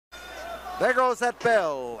There goes that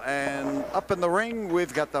bell, and up in the ring,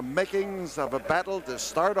 we've got the makings of a battle to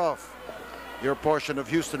start off your portion of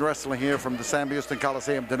Houston wrestling here from the Sam Houston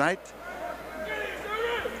Coliseum tonight.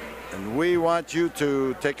 And we want you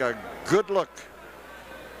to take a good look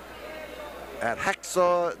at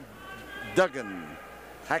Hacksaw Duggan.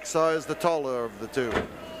 Hacksaw is the taller of the two.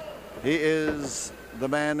 He is the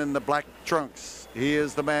man in the black trunks. He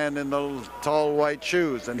is the man in the tall white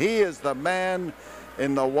shoes, and he is the man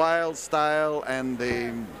in the wild style and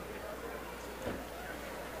the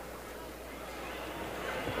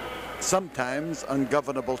sometimes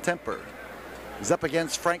ungovernable temper. He's up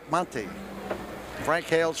against Frank Monte. Frank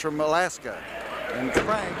hails from Alaska, and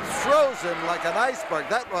Frank throws him like an iceberg.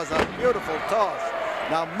 That was a beautiful toss.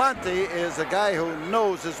 Now Monte is a guy who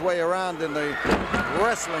knows his way around in the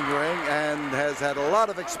wrestling ring and has had a lot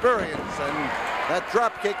of experience, and that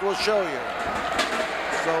drop kick will show you.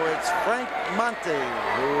 So it's Frank Monte,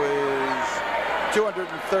 who is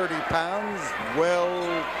 230 pounds,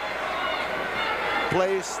 well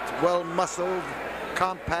placed, well muscled,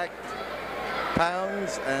 compact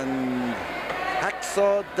pounds, and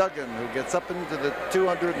Hacksaw Duggan, who gets up into the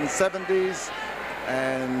 270s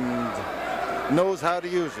and knows how to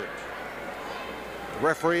use it. The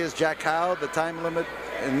referee is Jack Howe. The time limit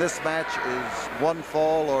in this match is 1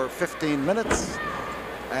 fall or 15 minutes.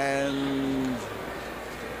 And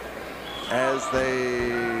as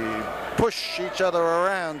they push each other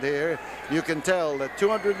around here, you can tell that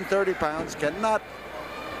 230 pounds cannot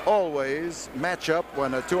always match up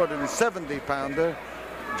when a 270-pounder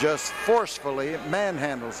just forcefully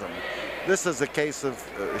manhandles them. This is a case of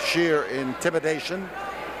sheer intimidation,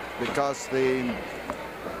 because the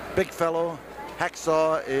big fellow,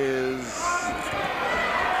 Hacksaw, is,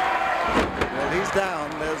 well, he's down.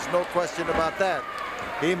 There's no question about that.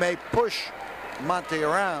 He may push Monte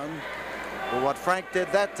around, but what Frank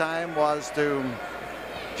did that time was to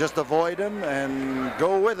just avoid him and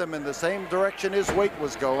go with him in the same direction his weight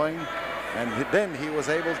was going, and then he was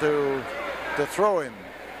able to throw him.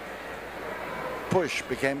 Push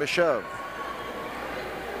became a shove.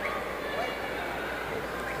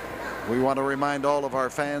 We want to remind all of our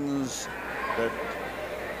fans that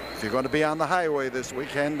if you're going to be on the highway this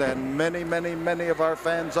weekend, and many, many, many of our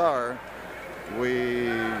fans are, we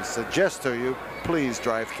suggest to you, please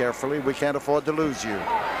drive carefully. We can't afford to lose you.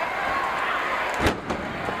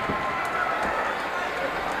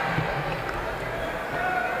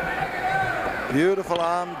 Beautiful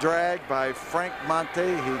arm drag by Frank Monte.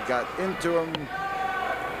 He got into him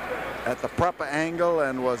at the proper angle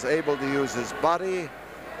and was able to use his body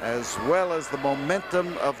as well as the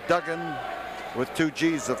momentum of Duggan, with 2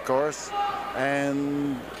 G's, of course,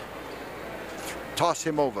 and toss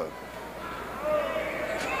him over.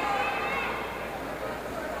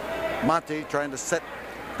 Monte trying to set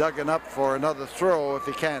Duggan up for another throw if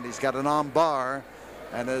he can. He's got an arm bar,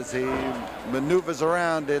 and as he maneuvers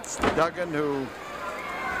around, it's Duggan who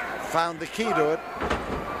found the key to it.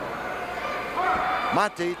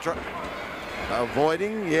 Monte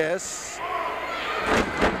avoiding, yes.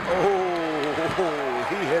 Oh,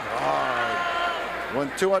 he hit hard. When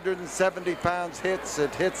 270 pounds hits,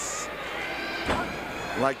 it hits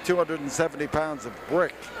like 270 pounds of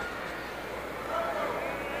brick.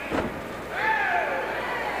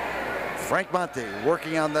 Frank Monte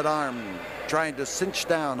working on that arm, trying to cinch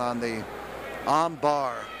down on the arm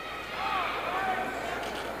bar.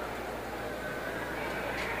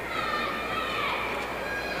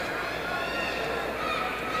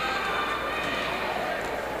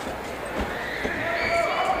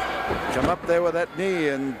 Come up there with that knee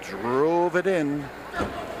and drove it in.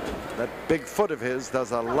 That big foot of his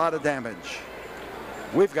does a lot of damage.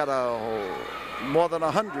 We've got more than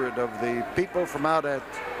 100 of the people from out at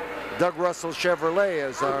Doug Russell Chevrolet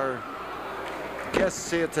as our guests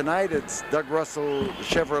here tonight. It's Doug Russell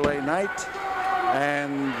Chevrolet night,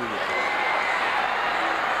 and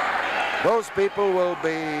those people will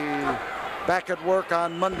be back at work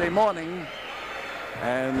on Monday morning,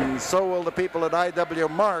 and so will the people at IW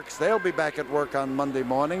Marks. They'll be back at work on Monday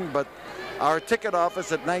morning, but our ticket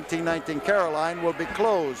office at 1919 Caroline will be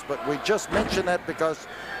closed. But we just mention that because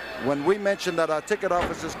when we mention that our ticket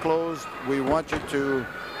office is closed, we want you to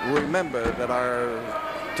remember that our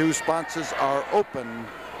 2 sponsors are open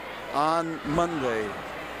on Monday.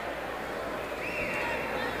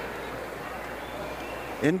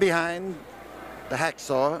 In behind the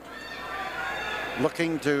Hacksaw,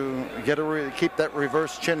 looking to get keep that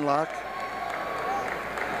reverse chin lock.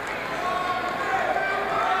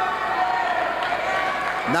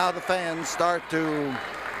 Now the fans start to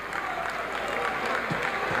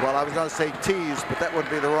well, I was going to say tease, but that would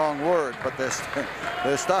be the wrong word. But they're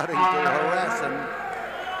starting to harass him.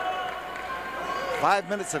 5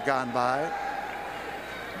 minutes have gone by.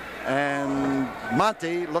 And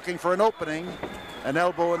Monte looking for an opening. An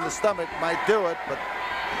elbow in the stomach might do it, but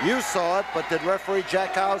you saw it. But did referee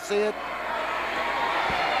Jack Howe see it?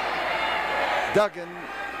 Duggan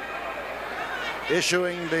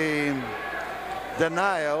issuing the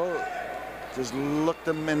denial, just looked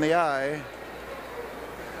him in the eye.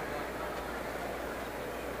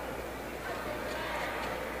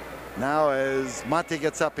 Now as Monte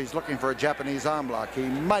gets up, he's looking for a Japanese arm lock. He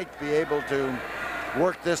might be able to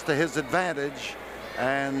work this to his advantage.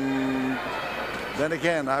 And then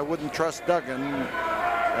again, I wouldn't trust Duggan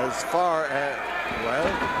as far as, well,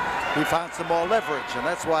 he found some more leverage, and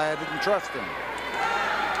that's why I didn't trust him.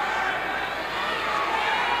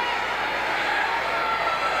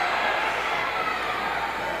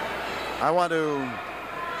 I want to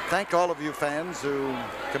thank all of you fans who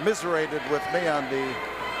commiserated with me on the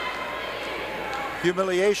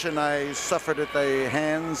humiliation I suffered at the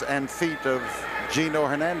hands and feet of Gino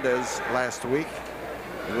Hernandez last week.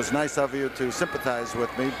 It was nice of you to sympathize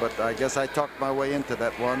with me, but I guess I talked my way into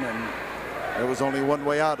that one, and there was only one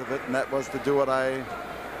way out of it, and that was to do what I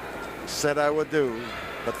said I would do.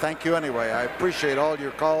 But thank you anyway. I appreciate all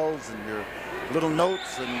your calls and your little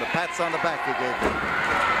notes and the pats on the back you gave me.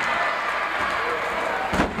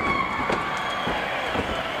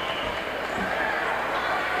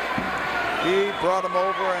 He brought him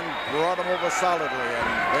over and brought him over solidly,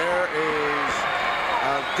 and there is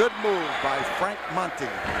a good move by Frank Monte.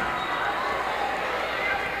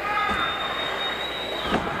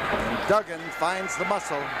 And Duggan finds the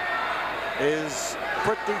muscle. Is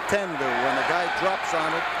pretty tender when a guy drops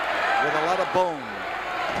on it with a lot of bone.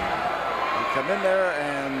 He come in there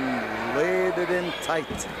and laid it in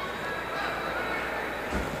tight.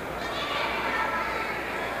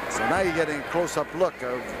 So now you're getting a close-up look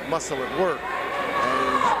of muscle at work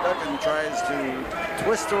as Duggan tries to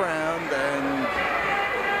twist around and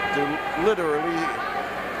to literally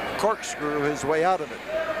corkscrew his way out of it.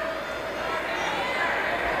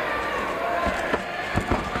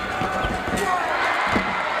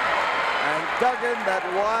 And Duggan, that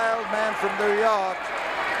wild man from New York,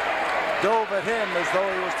 dove at him as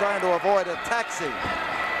though he was trying to avoid a taxi.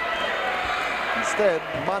 Instead,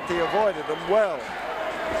 Monte avoided him well.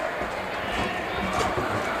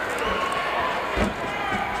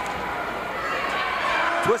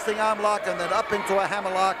 Twisting arm lock and then up into a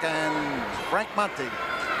hammerlock, and Frank Monte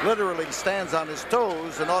literally stands on his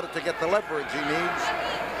toes in order to get the leverage he needs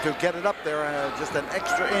to get it up there just an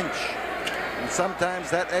extra inch. And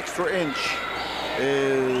sometimes that extra inch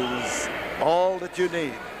is all that you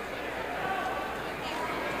need.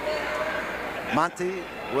 Monte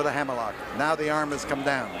with a hammerlock. Now the arm has come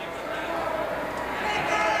down.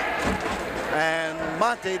 And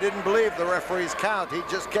Monte didn't believe the referee's count. He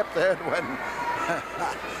just kept there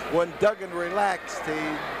when Duggan relaxed,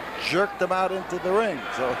 he jerked him out into the ring.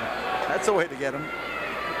 So that's a way to get him.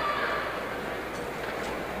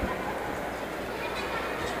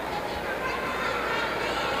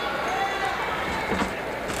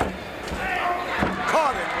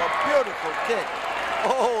 Caught him, a beautiful kick.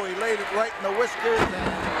 Oh, he laid it right in the whiskers,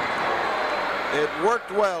 and it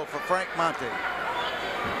worked well for Frank Monte.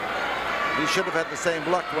 He should have had the same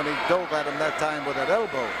luck when he dove at him that time with that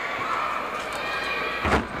elbow.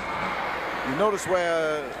 You notice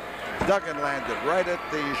where Duggan landed, right at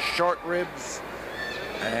the short ribs.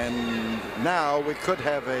 And now we could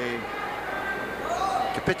have a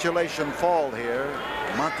capitulation fall here.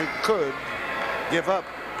 Monte could give up.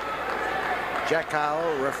 Jack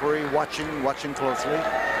Howe, referee, watching closely.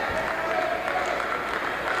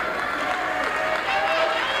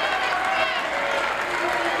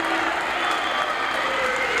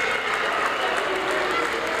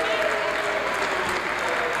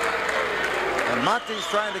 Monte's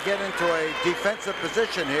trying to get into a defensive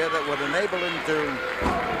position here that would enable him to,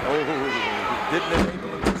 didn't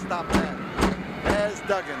enable him to stop that. As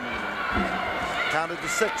Duggan counted to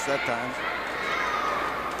 6 that time.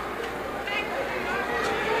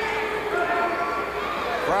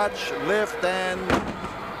 Crotch, lift, and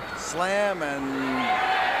slam, and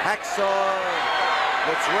Hacksaw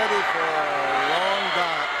looks ready for a long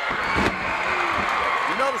dart.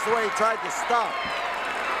 You notice the way he tried to stop.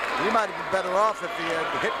 He might have been better off if he had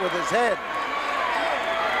hit with his head.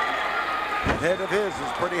 The head of his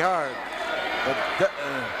is pretty hard. But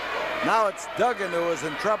now it's Duggan who is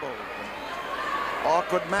in trouble. The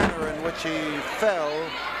awkward manner in which he fell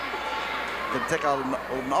can take out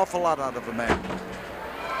an awful lot out of a man.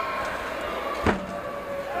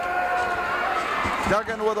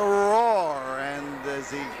 Duggan with a roar, and as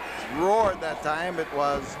he roared that time, it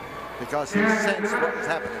was because he sensed what was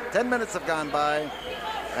happening. 10 minutes have gone by,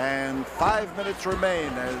 and 5 minutes remain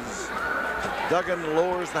as Duggan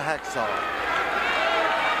lowers the hacksaw.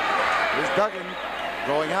 Here's Duggan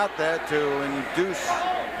going out there to induce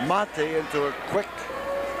Monte into a quick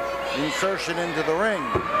insertion into the ring.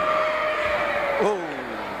 Ooh.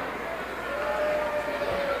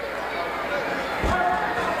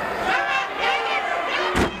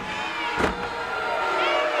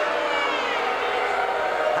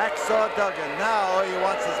 Hacksaw Duggan. Now he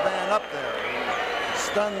wants his man up there. He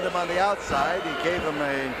stunned him on the outside. He gave him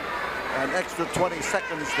an extra 20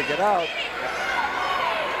 seconds to get out.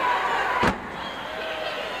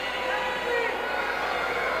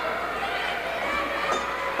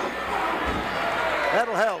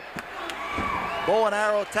 That'll help. Bow and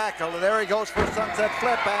arrow tackle, and there he goes for a sunset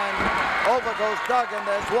flip, and over goes Duggan.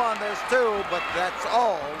 There's one, there's two, but that's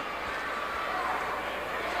all.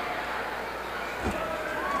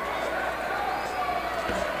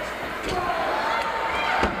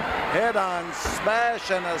 Head-on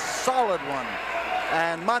smash and a solid one.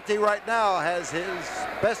 And Monte right now has his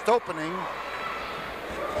best opening,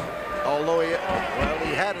 although he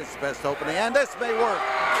had his best opening, and this may work.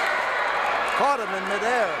 Caught him in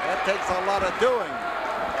midair. That takes a lot of doing.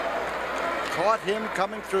 Caught him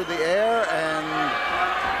coming through the air, and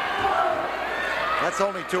that's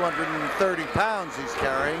only 230 pounds he's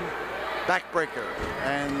carrying. Backbreaker,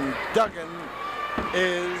 and Duggan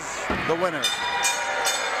is the winner.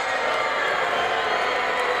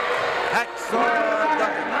 Hacksaw